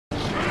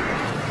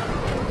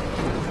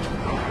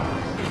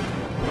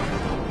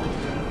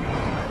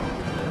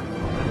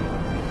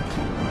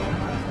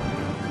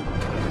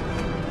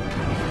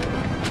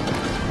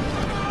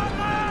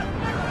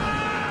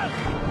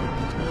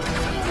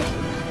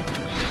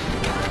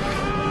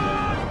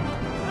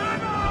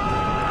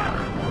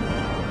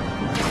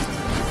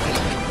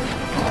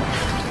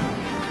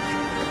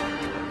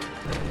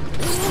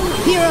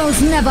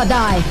Heroes never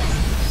die.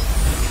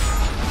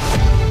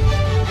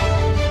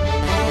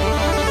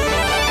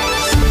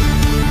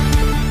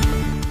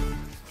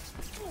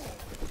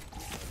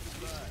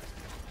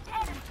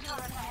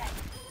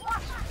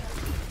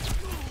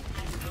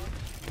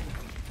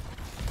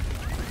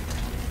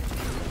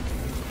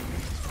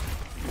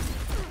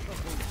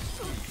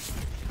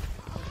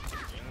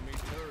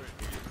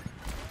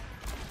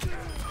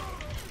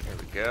 There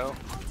we go.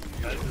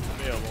 That is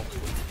available.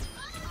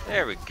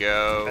 There we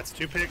go. That's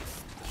 2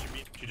 picks.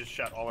 She just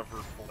shot all of her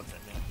bullets at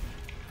me.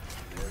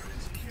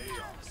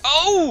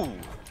 Oh!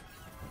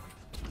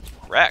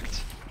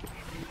 Wrecked.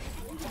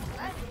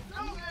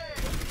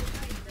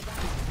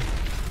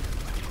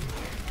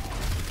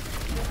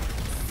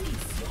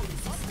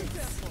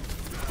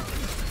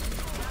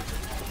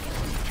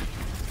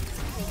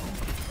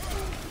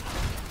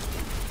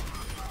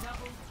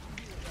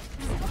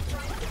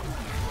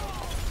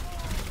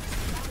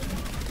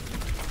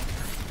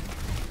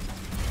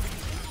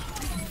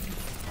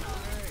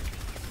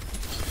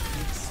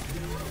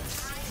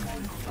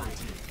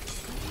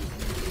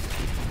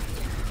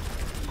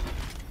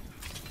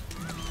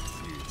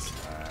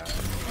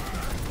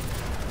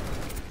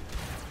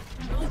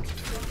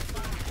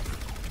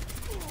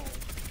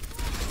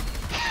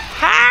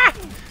 Ha!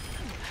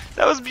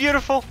 That was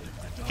beautiful.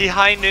 He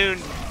high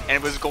nooned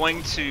and was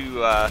going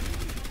to,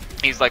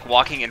 he's like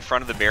walking in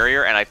front of the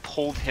barrier and I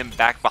pulled him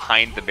back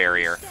behind the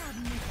barrier.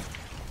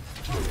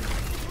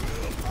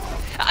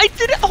 I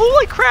did it!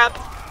 Holy crap!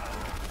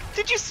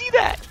 Did you see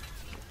that?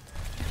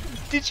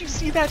 Did you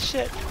see that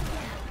shit?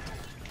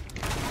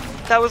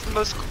 That was the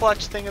most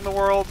clutch thing in the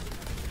world.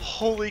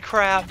 Holy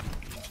crap.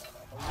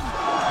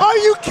 Are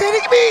you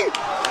kidding me?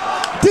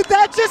 Did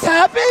that just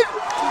happen?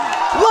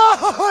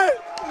 Lord!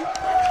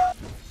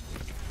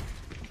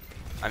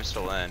 I'm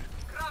still in.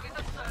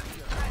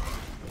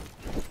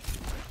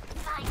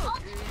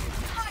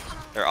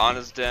 Their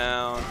Ana's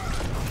down.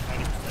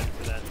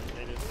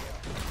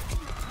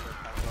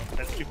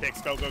 That's 2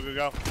 picks. Go, go, go,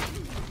 go.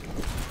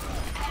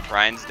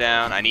 Ryan's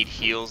down. I need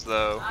heals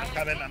though. I'm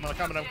coming. I'm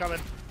coming. I'm coming.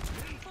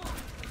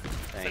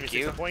 Thank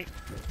you. Point.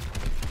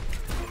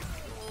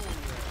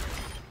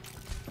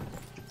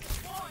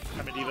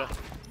 Coming, Diva.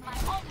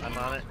 I'm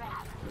on it.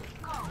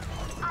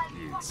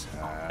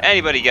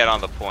 Anybody get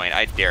on the point?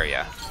 I dare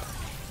ya.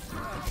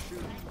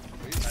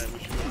 We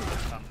should go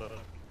combo.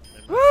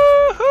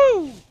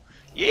 Woohoo!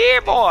 Yeah,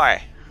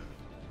 boy.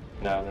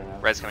 No.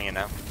 Red's coming in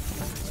now.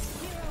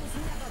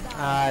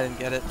 I didn't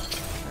get it.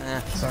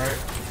 Sorry.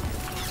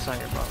 It's not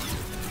your fault.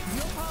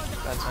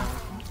 Bad time.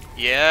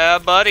 Yeah,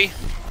 buddy.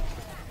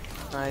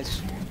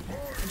 Nice.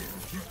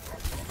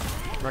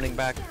 Running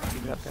back.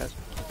 Keep it up, guys.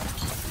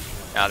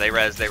 No, they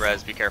res.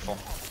 Be careful.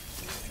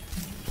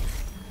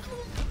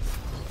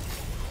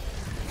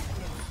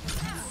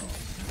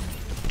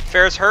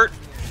 Fair's hurt.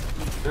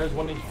 There's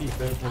 1 HP.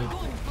 There's 1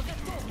 HP.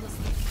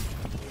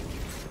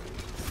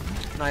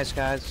 Nice,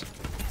 guys.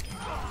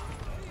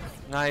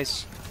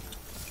 Nice.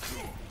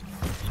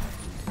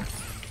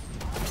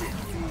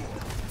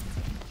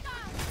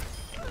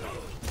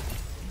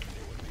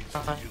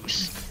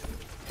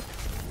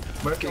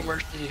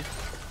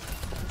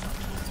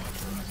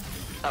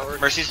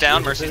 Mercy's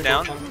down. Mercy's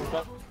down.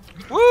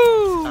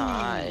 Woo!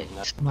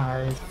 Nice.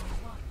 Nice.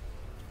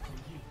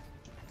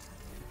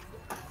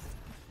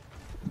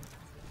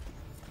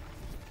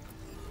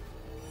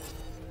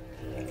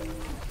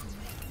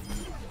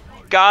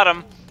 Got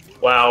him.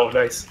 Wow,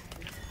 nice.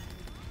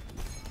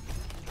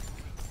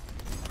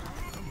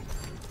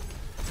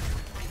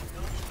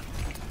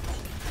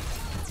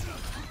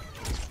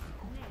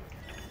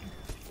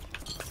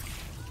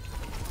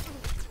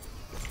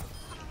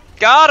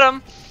 Got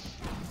him.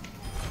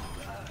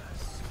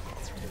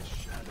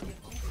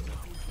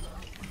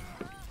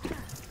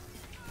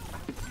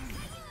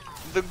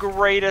 The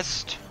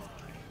greatest.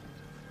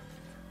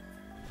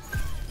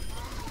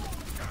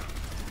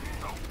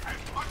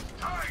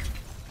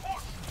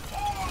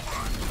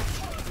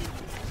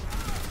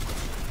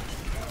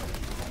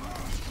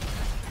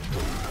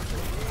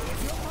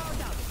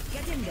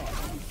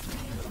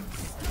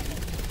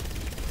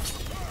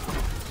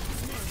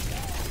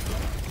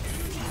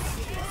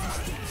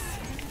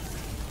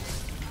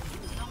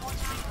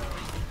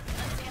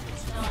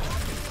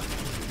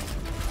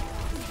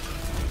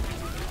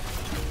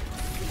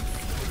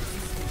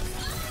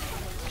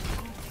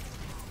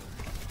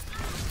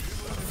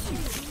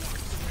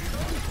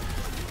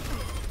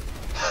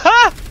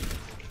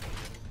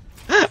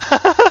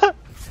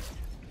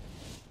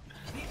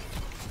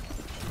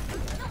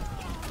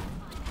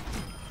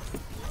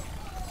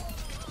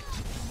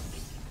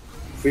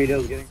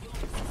 Frito's getting.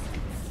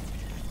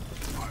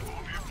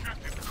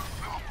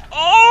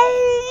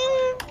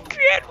 Oh!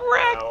 Get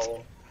wrecked!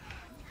 Wow.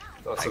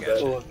 Not so I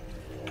got bad.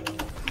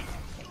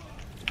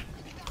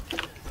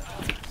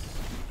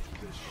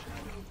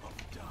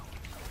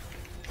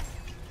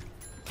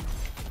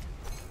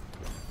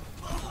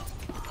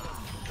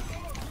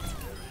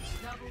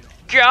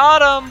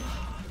 Got him!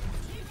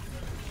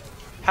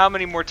 How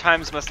many more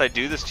times must I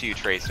do this to you,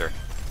 Tracer?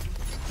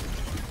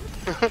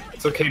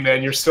 It's okay,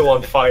 man. You're still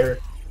on fire.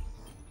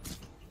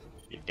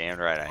 You're damn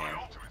right I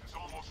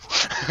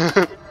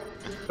am.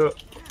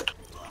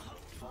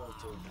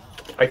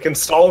 I can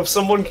stall if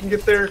someone can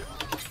get there.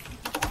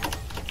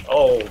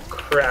 Oh,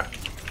 crap.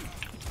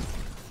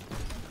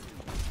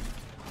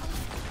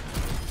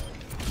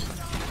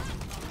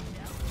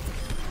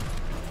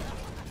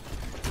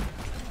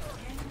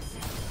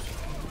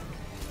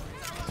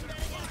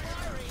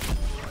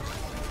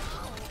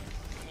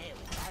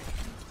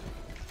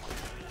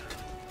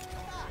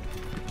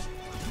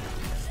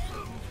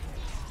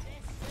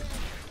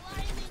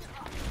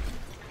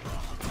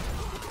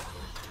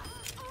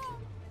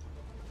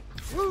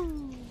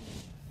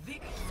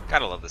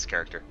 Gotta love this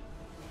character.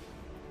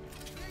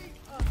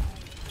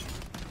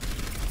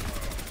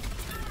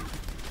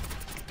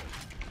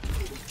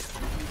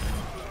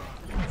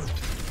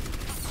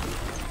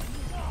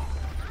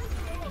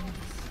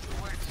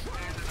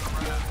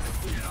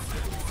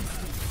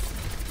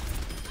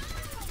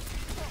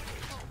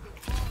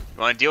 You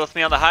wanna deal with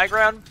me on the high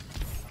ground?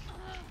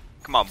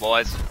 Come on,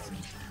 boys.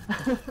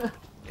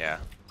 Yeah.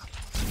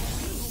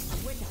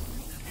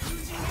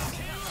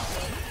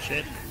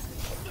 Shit.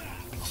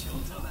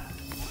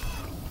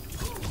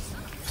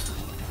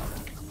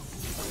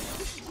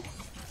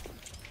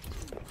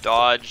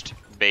 Dodged,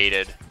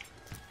 baited,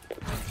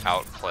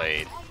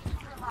 outplayed.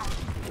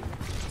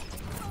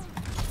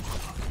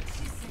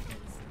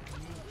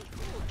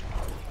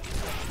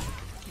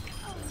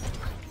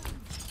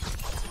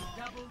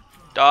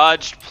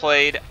 Dodged,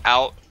 played,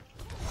 out,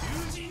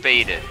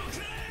 baited.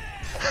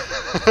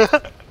 You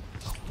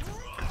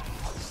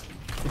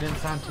didn't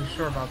sound too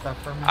sure about that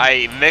for a minute.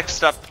 I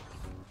mixed up.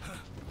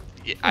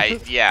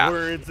 Yeah.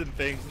 Words and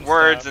things. And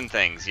Words stuff. and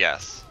things,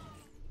 yes.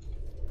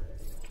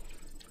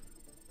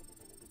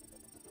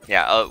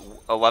 Yeah,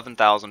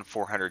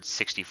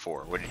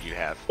 11,464. What did you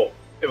have? Oh,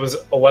 it was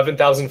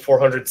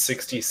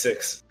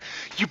 11,466.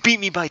 You beat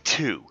me by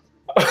 2.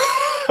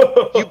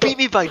 You beat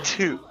me by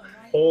 2.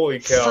 Holy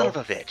cow. Son of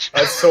a bitch.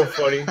 That's so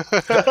funny.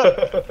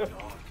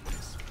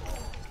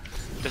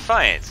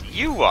 Defiance,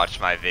 you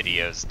watch my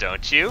videos,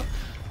 don't you?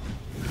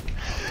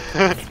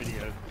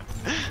 Videos.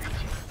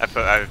 I've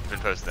been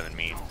posting them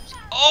in memes.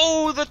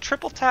 Oh, the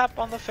triple tap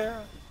on the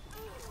Pharah.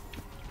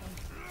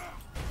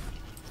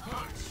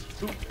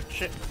 Ooh,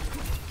 shit.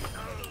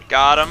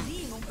 Got him.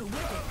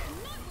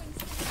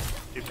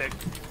 2 picks.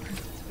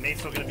 Nate's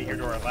still gonna be here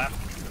to our left.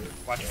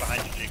 Watch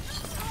behind you, Jake.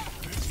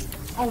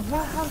 Oh,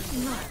 what? How's she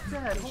not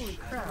dead? Holy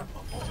crap.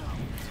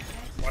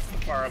 Watch the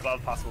far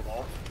above possible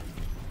wall.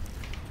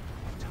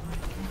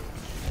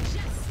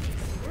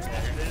 There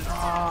it is.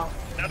 No.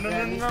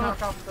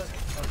 Knock off the...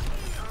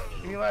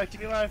 Give me life, give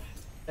me life.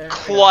 There.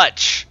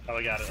 Clutch. Oh,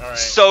 we got it. Alright.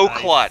 So nice.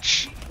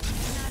 clutch.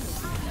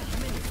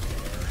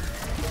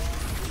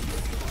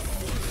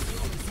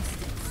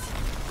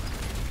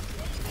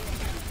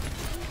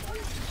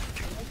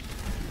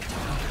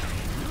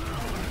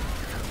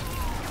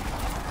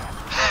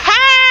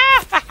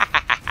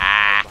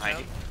 Behind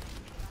you.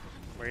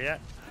 Where you at?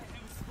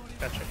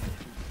 Gotcha.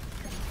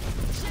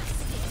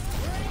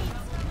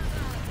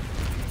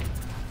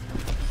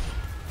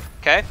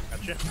 Okay,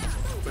 Gotcha.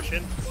 Push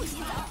in.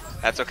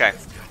 that's okay.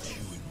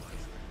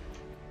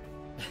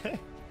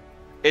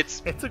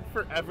 It's It took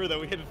forever though.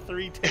 We had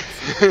 3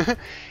 takes.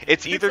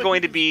 it's either like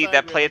going to we be just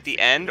that died play right at the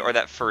end or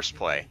that first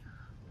play.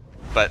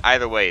 But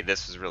either way,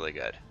 this was really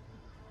good.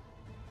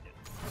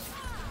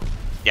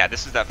 Yeah,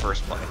 this is that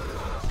first play.